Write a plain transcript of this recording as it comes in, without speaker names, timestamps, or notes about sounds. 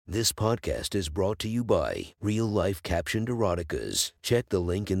This podcast is brought to you by Real Life Captioned Eroticas. Check the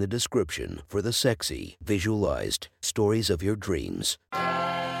link in the description for the sexy, visualized stories of your dreams.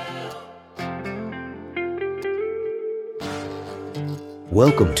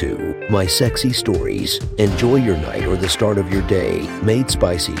 Welcome to My Sexy Stories. Enjoy your night or the start of your day, made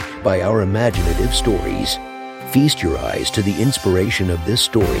spicy by our imaginative stories. Feast your eyes to the inspiration of this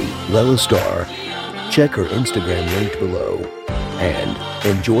story, Lela Star. Check her Instagram linked below. And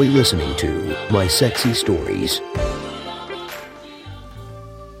enjoy listening to My Sexy Stories.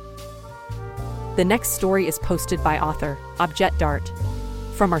 The next story is posted by author Objet Dart.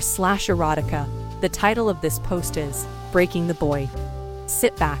 From our /erotica, the title of this post is Breaking the Boy.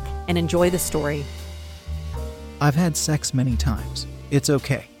 Sit back and enjoy the story. I've had sex many times. It's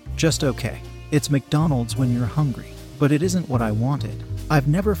okay. Just okay. It's McDonald's when you're hungry, but it isn't what I wanted. I've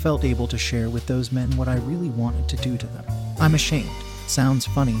never felt able to share with those men what I really wanted to do to them. I'm ashamed. Sounds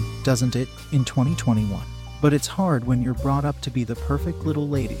funny, doesn't it, in 2021? But it's hard when you're brought up to be the perfect little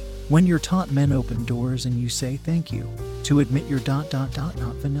lady. When you're taught men open doors and you say thank you, to admit you're ... not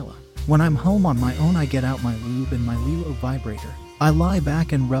vanilla. When I'm home on my own, I get out my lube and my Lilo vibrator. I lie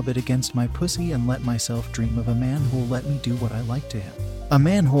back and rub it against my pussy and let myself dream of a man who'll let me do what I like to him. A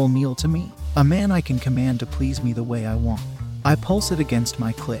man who'll kneel to me. A man I can command to please me the way I want. I pulse it against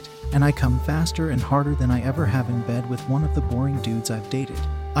my clit, and I come faster and harder than I ever have in bed with one of the boring dudes I've dated.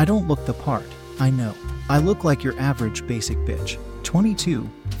 I don't look the part, I know. I look like your average basic bitch. 22,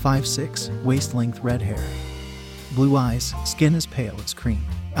 5'6", waist length red hair. Blue eyes, skin as pale as cream.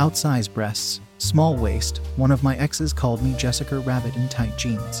 Outsized breasts, small waist. One of my exes called me Jessica Rabbit in tight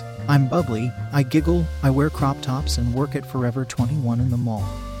jeans. I'm bubbly, I giggle, I wear crop tops and work at Forever 21 in the mall.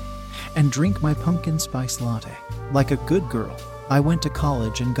 And drink my pumpkin spice latte. Like a good girl, I went to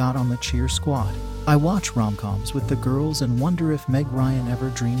college and got on the cheer squad. I watch rom-coms with the girls and wonder if Meg Ryan ever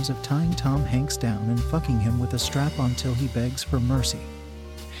dreams of tying Tom Hanks down and fucking him with a strap-on till he begs for mercy.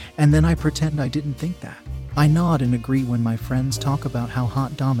 And then I pretend I didn't think that. I nod and agree when my friends talk about how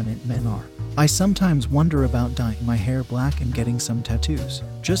hot dominant men are. I sometimes wonder about dyeing my hair black and getting some tattoos,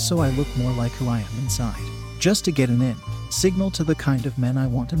 just so I look more like who I am inside. Just to get an in, signal to the kind of men I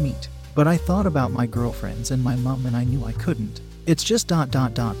want to meet. But I thought about my girlfriends and my mom and I knew I couldn't. It's just ...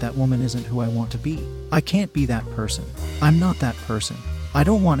 that woman isn't who I want to be. I can't be that person. I'm not that person. I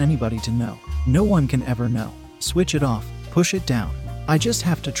don't want anybody to know. No one can ever know. Switch it off, push it down. I just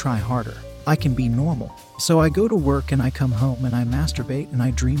have to try harder. I can be normal. So I go to work and I come home and I masturbate and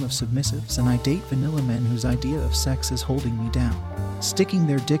I dream of submissives and I date vanilla men whose idea of sex is holding me down, sticking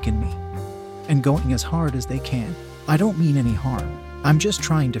their dick in me, and going as hard as they can. I don't mean any harm. I'm just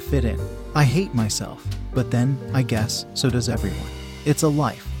trying to fit in. I hate myself, but then, I guess, so does everyone. It's a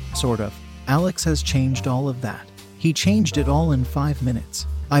life, sort of. Alex has changed all of that. He changed it all in 5 minutes.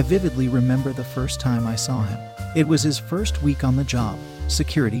 I vividly remember the first time I saw him. It was his first week on the job,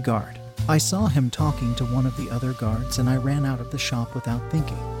 security guard. I saw him talking to one of the other guards and I ran out of the shop without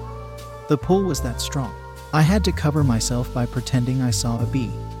thinking. The pull was that strong. I had to cover myself by pretending I saw a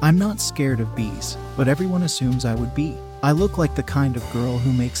bee. I'm not scared of bees, but everyone assumes I would be. I look like the kind of girl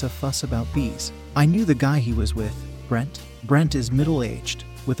who makes a fuss about bees. I knew the guy he was with, Brent. Brent is middle-aged,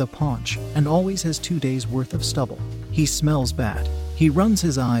 with a paunch, and always has 2 days worth of stubble. He smells bad. He runs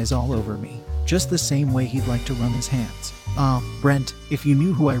his eyes all over me, just the same way he'd like to run his hands. Brent, if you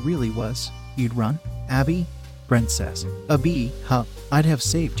knew who I really was, you'd run? Abby? Brent says. A bee, huh? I'd have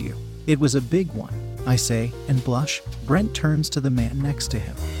saved you. It was a big one, I say, and blush. Brent turns to the man next to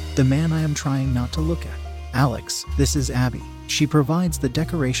him, the man I am trying not to look at. Alex, this is Abby. She provides the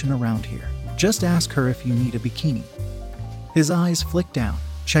decoration around here. Just ask her if you need a bikini. His eyes flick down,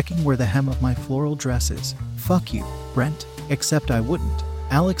 checking where the hem of my floral dress is. Fuck you, Brent. Except I wouldn't.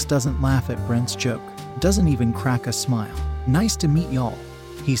 Alex doesn't laugh at Brent's joke, doesn't even crack a smile. Nice to meet y'all,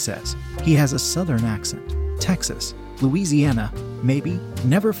 he says. He has a southern accent. Texas, Louisiana, maybe.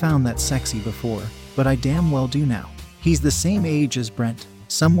 Never found that sexy before, but I damn well do now. He's the same age as Brent,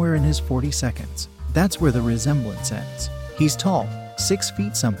 somewhere in his 42nds. That's where the resemblance ends. He's tall, 6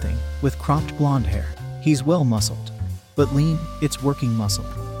 feet something, with cropped blonde hair. He's well muscled, but lean. It's working muscle.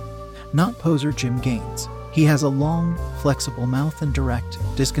 Not poser Jim Gaines. He has a long, flexible mouth and direct,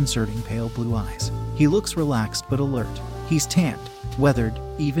 disconcerting pale blue eyes. He looks relaxed but alert. He's tanned, weathered,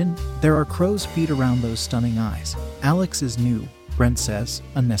 even. There are crow's feet around those stunning eyes. Alex is new, Brent says,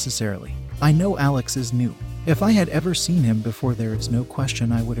 unnecessarily. I know Alex is new. If I had ever seen him before, there is no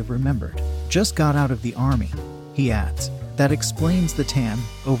question I would have remembered. Just got out of the army, he adds. That explains the tan,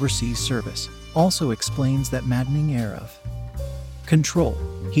 overseas service. Also explains that maddening air of control.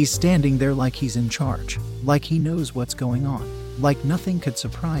 He's standing there like he's in charge, like he knows what's going on. like nothing could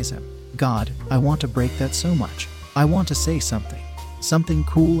surprise him. God, I want to break that so much. I want to say something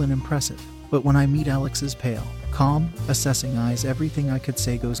cool and impressive. But when I meet Alex's pale, calm, assessing eyes, everything I could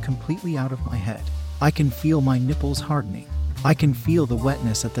say goes completely out of my head. I can feel my nipples hardening. I can feel the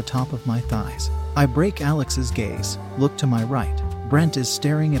wetness at the top of my thighs. I break Alex's gaze, look to my right. Brent is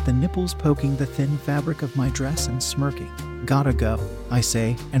staring at the nipples poking the thin fabric of my dress and smirking. Gotta go, I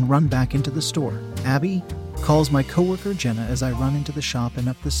say, and run back into the store. Abby? Calls my coworker Jenna as I run into the shop and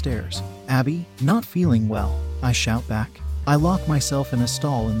up the stairs. Abby? Not feeling well, I shout back. I lock myself in a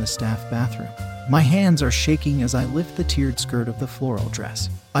stall in the staff bathroom. My hands are shaking as I lift the tiered skirt of the floral dress.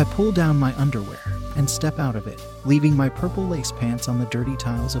 I pull down my underwear and step out of it, leaving my purple lace pants on the dirty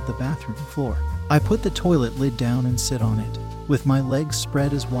tiles of the bathroom floor. I put the toilet lid down and sit on it, with my legs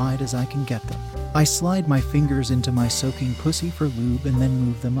spread as wide as I can get them. I slide my fingers into my soaking pussy for lube and then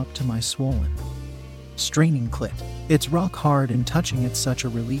move them up to my swollen, straining clit. It's rock hard, and touching it's such a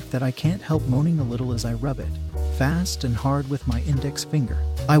relief that I can't help moaning a little as I rub it fast and hard with my index finger.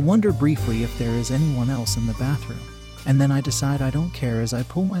 I wonder briefly if there is anyone else in the bathroom, and then I decide I don't care as I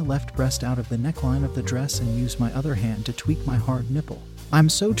pull my left breast out of the neckline of the dress and use my other hand to tweak my hard nipple. I'm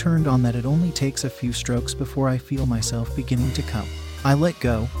so turned on that it only takes a few strokes before I feel myself beginning to come. I let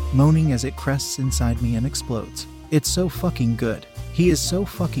go, moaning as it crests inside me and explodes. It's so fucking good. He is so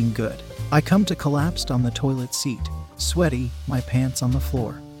fucking good. I come to collapsed on the toilet seat, sweaty, my pants on the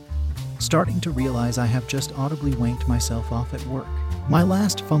floor, starting to realize I have just audibly wanked myself off at work. My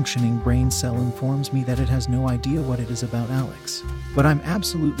last functioning brain cell informs me that it has no idea what it is about Alex. But I'm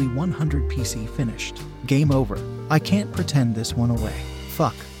absolutely 100 PC finished. Game over. I can't pretend this one away.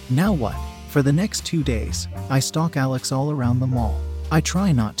 Fuck. Now what? For the next 2 days, I stalk Alex all around the mall. I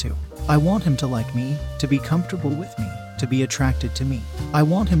try not to. I want him to like me, to be comfortable with me, to be attracted to me. I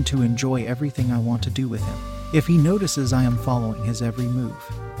want him to enjoy everything I want to do with him. If he notices I am following his every move,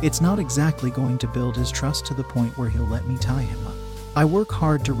 it's not exactly going to build his trust to the point where he'll let me tie him up. I work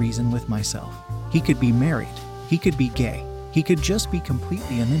hard to reason with myself. He could be married. He could be gay. He could just be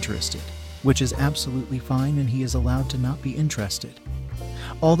completely uninterested, which is absolutely fine, and he is allowed to not be interested.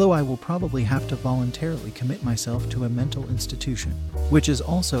 Although I will probably have to voluntarily commit myself to a mental institution, which is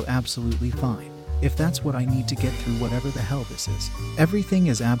also absolutely fine, if that's what I need to get through whatever the hell this is. Everything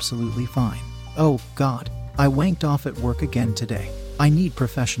is absolutely fine. Oh, God. I wanked off at work again today. I need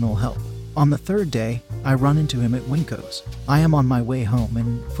professional help. On the third day, I run into him at Winko's. I am on my way home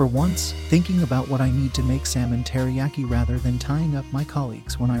and, for once, thinking about what I need to make salmon teriyaki rather than tying up my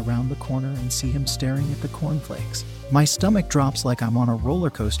colleagues when I round the corner and see him staring at the cornflakes. My stomach drops like I'm on a roller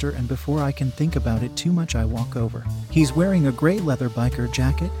coaster, and before I can think about it too much, I walk over. He's wearing a gray leather biker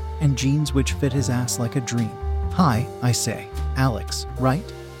jacket and jeans which fit his ass like a dream. Hi, I say. Alex, right?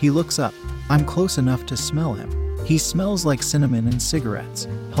 He looks up. I'm close enough to smell him. He smells like cinnamon and cigarettes.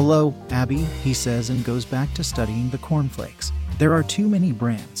 Hello, Abby, he says, and goes back to studying the cornflakes. There are too many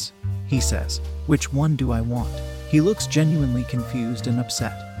brands, he says. Which one do I want? He looks genuinely confused and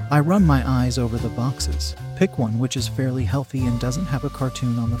upset. I run my eyes over the boxes, pick one which is fairly healthy and doesn't have a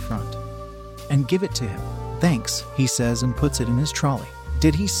cartoon on the front, and give it to him. Thanks, he says, and puts it in his trolley.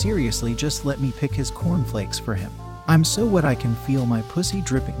 Did he seriously just let me pick his cornflakes for him? I'm so wet I can feel my pussy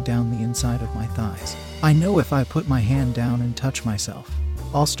dripping down the inside of my thighs. I know if I put my hand down and touch myself,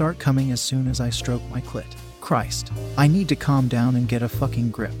 I'll start coming as soon as I stroke my clit. Christ, I need to calm down and get a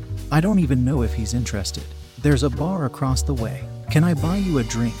fucking grip. I don't even know if he's interested. There's a bar across the way. Can I buy you a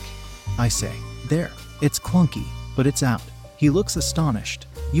drink? I say. There. It's clunky, but it's out. He looks astonished.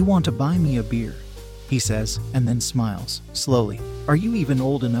 You want to buy me a beer? He says, and then smiles, slowly. Are you even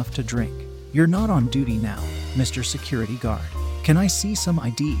old enough to drink? You're not on duty now, Mr. Security Guard. Can I see some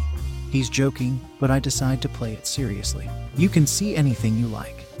ID? He's joking, but I decide to play it seriously. You can see anything you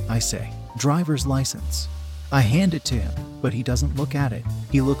like, I say. Driver's license. I hand it to him, but he doesn't look at it.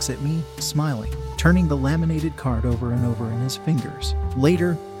 He looks at me, smiling, turning the laminated card over and over in his fingers.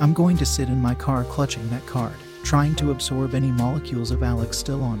 Later, I'm going to sit in my car clutching that card, trying to absorb any molecules of Alex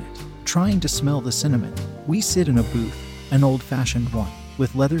still on it, trying to smell the cinnamon. We sit in a booth, an old-fashioned one,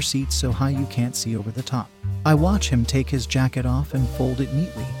 with leather seats so high you can't see over the top. I watch him take his jacket off and fold it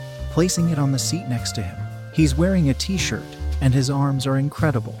neatly, placing it on the seat next to him. He's wearing a t-shirt, and his arms are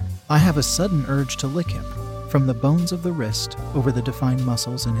incredible. I have a sudden urge to lick him, from the bones of the wrist, over the defined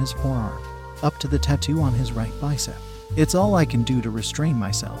muscles in his forearm, up to the tattoo on his right bicep. It's all I can do to restrain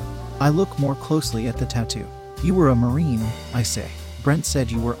myself. I look more closely at the tattoo. You were a Marine, I say. Brent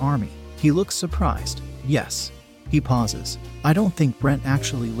said you were Army. He looks surprised. Yes. He pauses. I don't think Brent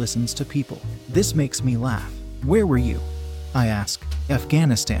actually listens to people. This makes me laugh. Where were you? I ask.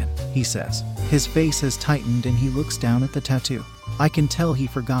 Afghanistan, he says. His face has tightened and he looks down at the tattoo. I can tell he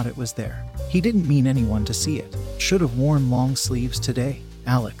forgot it was there. He didn't mean anyone to see it. Should have worn long sleeves today.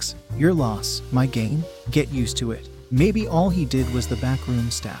 Alex, your loss, my gain? Get used to it. Maybe all he did was the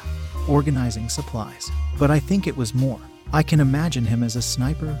backroom staff, organizing supplies. But I think it was more. I can imagine him as a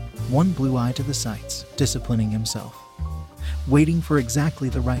sniper, one blue eye to the sights, disciplining himself, waiting for exactly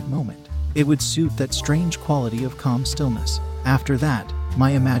the right moment. It would suit that strange quality of calm stillness. After that,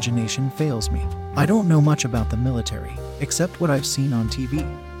 my imagination fails me. I don't know much about the military, except what I've seen on TV,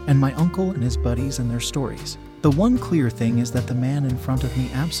 and my uncle and his buddies and their stories. The one clear thing is that the man in front of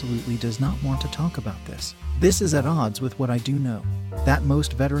me absolutely does not want to talk about this. This is at odds with what I do know, that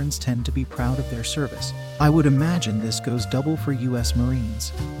most veterans tend to be proud of their service. I would imagine this goes double for U.S.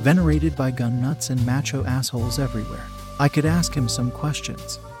 Marines, venerated by gun nuts and macho assholes everywhere. I could ask him some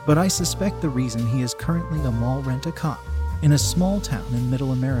questions, but I suspect the reason he is currently a mall rent-a-cop in a small town in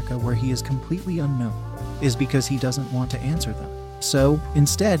middle America where he is completely unknown is because he doesn't want to answer them. So,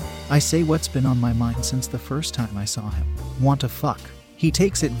 instead, I say what's been on my mind since the first time I saw him. Want to fuck. He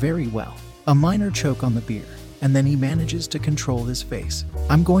takes it very well. A minor choke on the beer, and then he manages to control his face.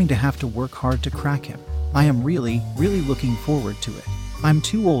 I'm going to have to work hard to crack him. I am really looking forward to it. I'm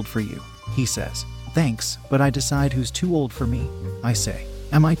too old for you, he says. Thanks, but I decide who's too old for me, I say.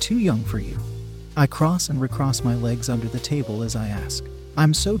 Am I too young for you? I cross and recross my legs under the table as I ask.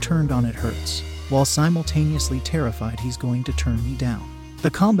 I'm so turned on it hurts, while simultaneously terrified he's going to turn me down.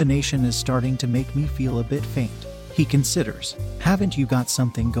 The combination is starting to make me feel a bit faint. He considers, haven't you got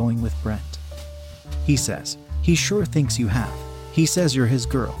something going with Brent? He says, he sure thinks you have. He says you're his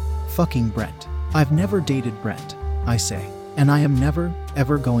girl. Fucking Brent. I've never dated Brent, I say, and I am never,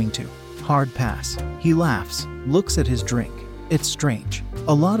 ever going to. Hard pass. He laughs, looks at his drink. It's strange.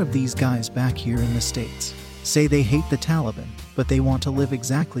 A lot of these guys back here in the States say they hate the Taliban, but they want to live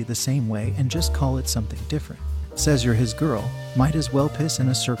exactly the same way and just call it something different. Says you're his girl, might as well piss in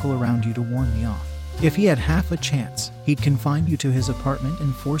a circle around you to warn me off. If he had half a chance, he'd confine you to his apartment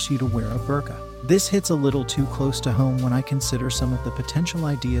and force you to wear a burqa. This hits a little too close to home when I consider some of the potential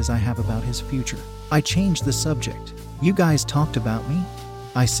ideas I have about his future. I change the subject. You guys talked about me?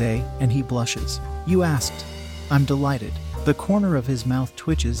 I say, and he blushes. You asked. I'm delighted. The corner of his mouth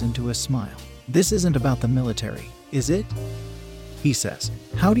twitches into a smile. This isn't about the military, is it? He says.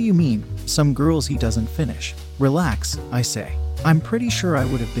 How do you mean? Some girls he doesn't finish. Relax, I say. I'm pretty sure I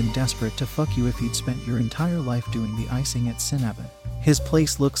would have been desperate to fuck you if you'd spent your entire life doing the icing at Cinnabon. His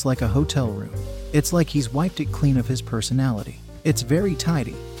place looks like a hotel room. It's like he's wiped it clean of his personality. It's very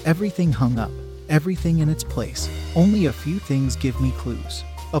tidy, everything hung up, everything in its place. Only a few things give me clues.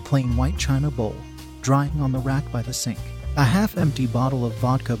 A plain white china bowl, drying on the rack by the sink. A half-empty bottle of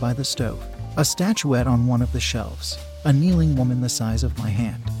vodka by the stove. A statuette on one of the shelves. A kneeling woman the size of my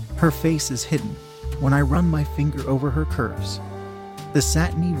hand. Her face is hidden when I run my finger over her curves. The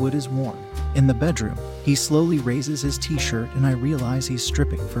satiny wood is warm. In the bedroom, he slowly raises his t-shirt and I realize he's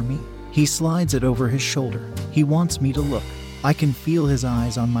stripping for me. He slides it over his shoulder. He wants me to look. I can feel his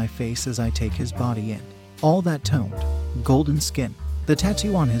eyes on my face as I take his body in. All that toned, golden skin. The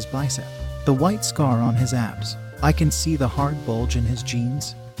tattoo on his bicep. The white scar on his abs. I can see the hard bulge in his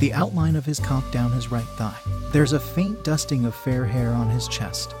jeans. The outline of his cock down his right thigh. There's a faint dusting of fair hair on his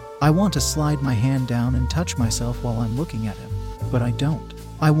chest. I want to slide my hand down and touch myself while I'm looking at him. But I don't.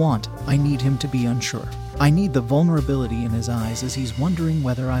 I need him to be unsure. I need the vulnerability in his eyes as he's wondering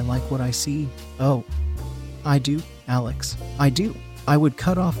whether I like what I see. Oh, I do, Alex. I do. I would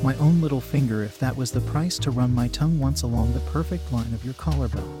cut off my own little finger if that was the price to run my tongue once along the perfect line of your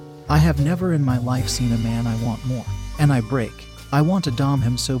collarbone. I have never in my life seen a man I want more. And I break. I want to dom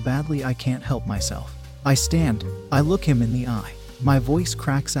him so badly I can't help myself. I stand. I look him in the eye. My voice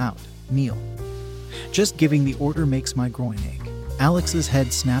cracks out. Kneel. Just giving the order makes my groin ache. Alex's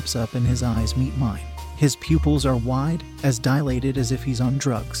head snaps up and his eyes meet mine. His pupils are wide, as dilated as if he's on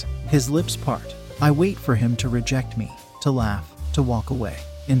drugs. His lips part. I wait for him to reject me, to laugh, to walk away.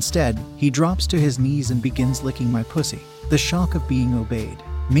 Instead, he drops to his knees and begins licking my pussy. The shock of being obeyed,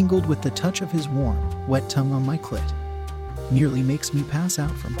 mingled with the touch of his warm, wet tongue on my clit, nearly makes me pass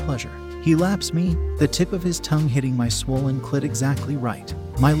out from pleasure. He laps me, the tip of his tongue hitting my swollen clit exactly right.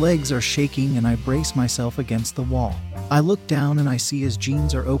 My legs are shaking and I brace myself against the wall. I look down and I see his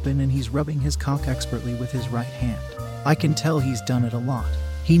jeans are open and he's rubbing his cock expertly with his right hand. I can tell he's done it a lot.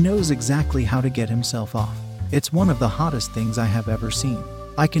 He knows exactly how to get himself off. It's one of the hottest things I have ever seen.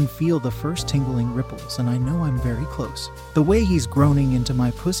 I can feel the first tingling ripples and I know I'm very close. The way he's groaning into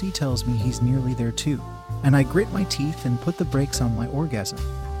my pussy tells me he's nearly there too. And I grit my teeth and put the brakes on my orgasm.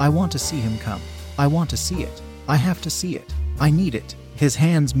 I want to see him come. I want to see it. I have to see it. I need it. His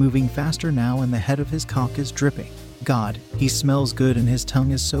hands moving faster now and the head of his cock is dripping. God, he smells good and his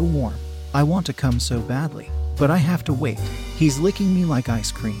tongue is so warm. I want to come so badly, but I have to wait. He's licking me like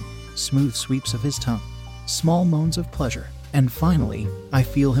ice cream. Smooth sweeps of his tongue. Small moans of pleasure. And finally, I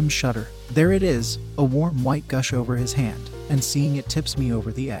feel him shudder. There it is, a warm white gush over his hand, and seeing it tips me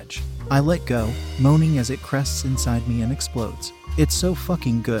over the edge. I let go, moaning as it crests inside me and explodes. It's so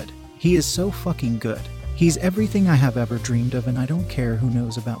fucking good. He is so fucking good. He's everything I have ever dreamed of, and I don't care who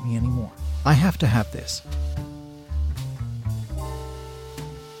knows about me anymore. I have to have this.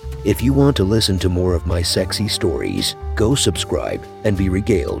 If you want to listen to more of my sexy stories, go subscribe and be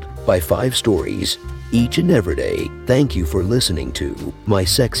regaled by 5 stories each and every day. Thank you for listening to My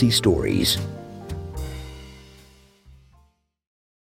Sexy Stories.